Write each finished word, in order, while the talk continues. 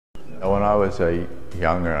When I was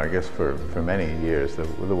younger, I guess for many years,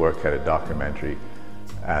 the work had a documentary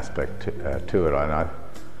aspect to it,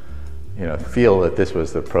 and I feel that this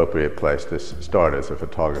was the appropriate place to start as a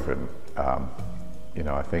photographer.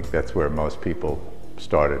 I think that's where most people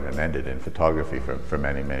started and ended in photography for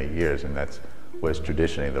many, many years, and that was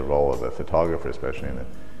traditionally the role of a photographer, especially in the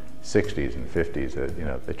 60s and 50s.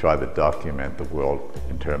 That they tried to document the world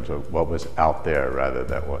in terms of what was out there rather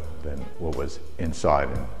than what was inside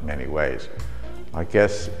in many ways. I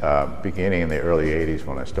guess beginning in the early 80s,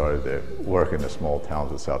 when I started to work in the small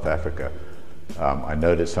towns of South Africa, I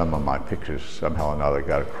noticed some of my pictures somehow or another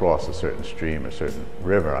got across a certain stream, a certain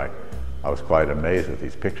river. I was quite amazed with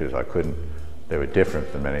these pictures. They were different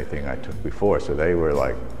from anything I took before, so they were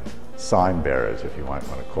like sign bearers, if you might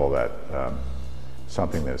want to call that,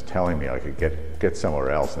 something that was telling me I could get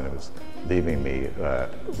somewhere else, and it was leaving me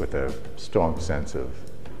with a strong sense of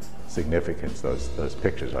significance. Those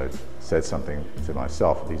pictures, I said something to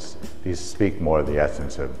myself, these speak more of the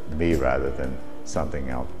essence of me rather than something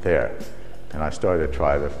out there. And I started to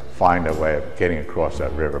try to find a way of getting across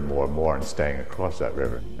that river more and more and staying across that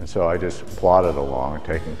river. And so I just plodded along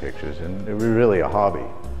taking pictures, and it was really a hobby.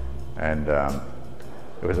 And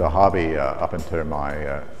it was a hobby up until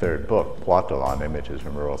my third book, Plateland Images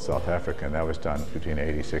from Rural South Africa, and that was done between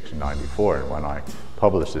 86 and 94. And when I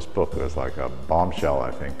published this book, it was like a bombshell,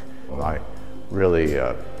 I think. I really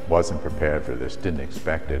wasn't prepared for this, didn't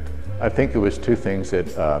expect it. I think it was two things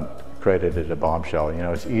that created it a bombshell.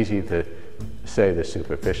 It's easy to say the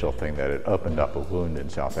superficial thing, that it opened up a wound in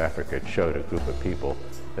South Africa. It showed a group of people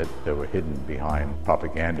that were hidden behind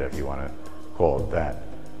propaganda, if you want to call it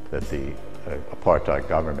that the apartheid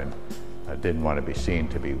government didn't want to be seen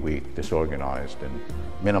to be weak, disorganized, and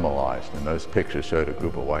minimalized. And those pictures showed a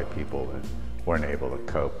group of white people that weren't able to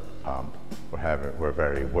cope, were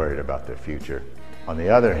very worried about their future. On the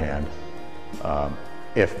other hand,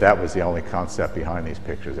 if that was the only concept behind these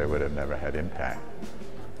pictures, they would have never had impact.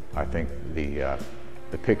 I think the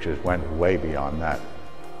pictures went way beyond that.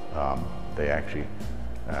 They actually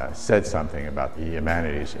said something about the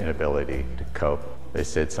humanity's inability to cope. They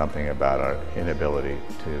said something about our inability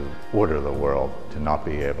to order the world, to not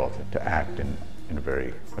be able to act in a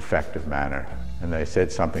very effective manner. And they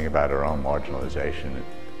said something about our own marginalization,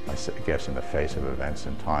 I guess, in the face of events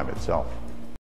and time itself.